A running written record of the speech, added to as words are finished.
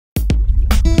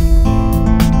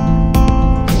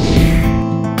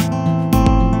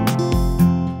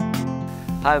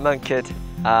Hi, I'm Kit.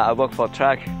 I work for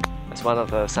TRACC as one of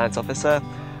the science officer.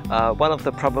 One of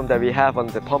the problems that we have on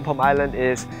the Pom Pom Island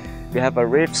is we have a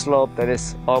reef slope that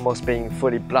is almost being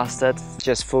fully blasted,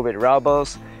 just full with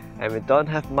rubbles, and we don't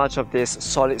have much of these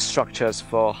solid structures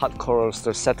for hard corals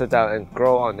to settle down and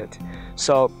grow on it.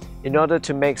 So in order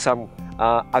to make some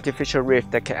artificial reef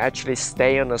that can actually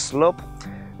stay on the slope,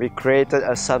 we created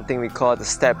something we call the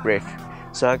step reef.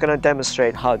 So I'm going to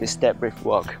demonstrate how the step reef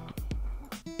works.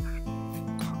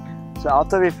 So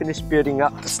after we finish building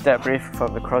up the step reef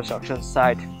from the cross-section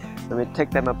side, when we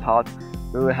take them apart,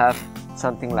 we will have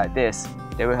something like this.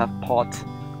 They will have pot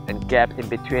and gap in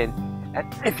between. And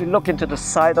if you look into the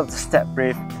side of the step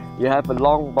reef, you have a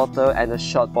long bottle and a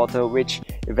short bottle which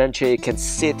eventually can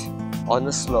sit on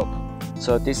the slope.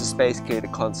 So this is basically the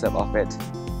concept of it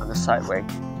on the sideway.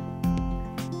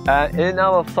 In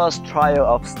our first trial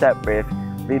of step reef,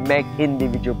 we make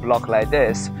individual blocks like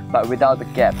this, but without the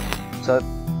gap. So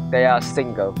they are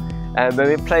single, and when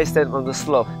we place them on the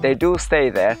slope, they do stay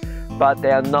there, but they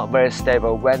are not very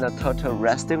stable. When a turtle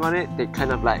resting on it, they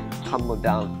kind of like tumble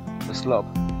down the slope.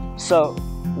 So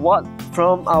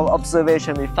from our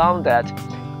observation, we found that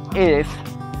if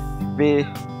we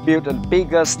build a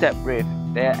bigger step reef,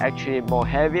 they are actually more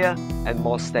heavier and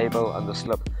more stable on the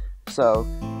slope.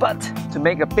 But to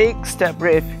make a big step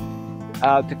reef,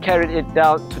 to carry it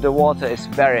down to the water is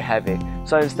very heavy.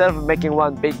 So instead of making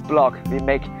one big block, we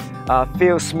make a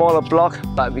few smaller blocks,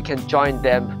 but we can join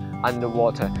them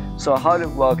underwater. So how it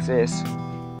works is,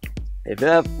 if you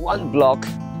have one block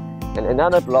and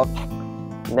another block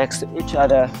next to each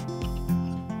other,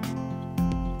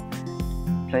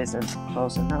 place them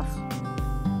close enough,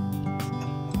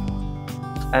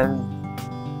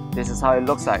 and this is how it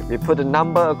looks like. We put a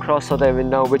number across so that we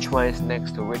know which one is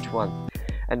next to which one.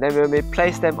 And then when we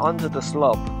place them onto the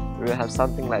slope, we will have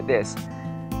something like this.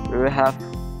 We will have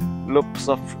loops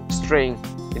of string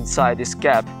inside this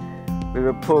gap. We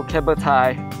will pull cable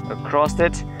tie across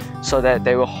it so that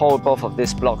they will hold both of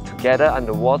these blocks together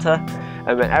underwater.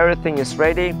 And when everything is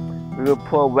ready, we will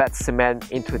pour wet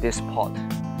cement into this pot.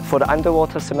 For the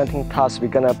underwater cementing task, we're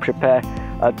gonna prepare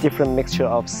a different mixture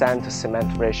of sand to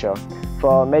cement ratio.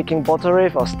 For making bottle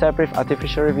reef or step reef,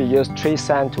 artificial reef, we use 3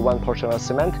 sand to 1 portion of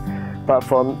cement. But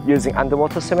for using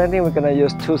underwater cementing, we're gonna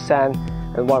use 2 sand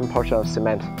and 1 portion of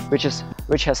cement,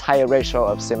 which has higher ratio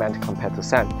of cement compared to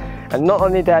sand. And not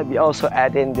only that, we also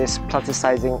add in this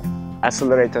plasticizing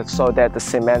accelerator so that the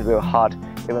cement will hard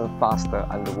even faster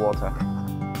underwater.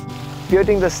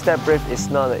 Building the step reef is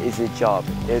not an easy job.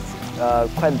 It's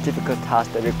quite a difficult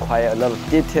task that requires a lot of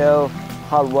detail,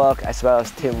 hard work, as well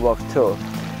as teamwork too.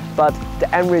 But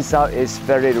the end result is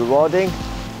very rewarding.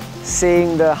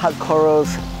 Seeing the hard corals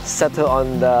settle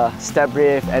on the step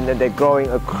reef, and then they're growing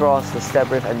across the step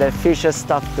reef, and then fishes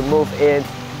start to move in,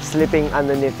 sleeping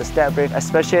underneath the step reef.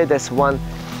 Especially there's one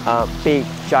big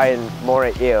giant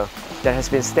moray eel that has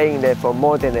been staying there for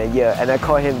more than a year, and I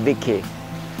call him Vicky.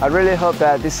 I really hope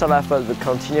that this sort of effort will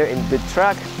continue in the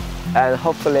TRACC, and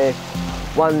hopefully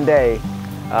one day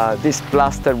this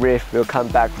blasted reef will come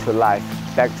back to life,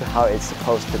 back to how it's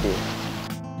supposed to be.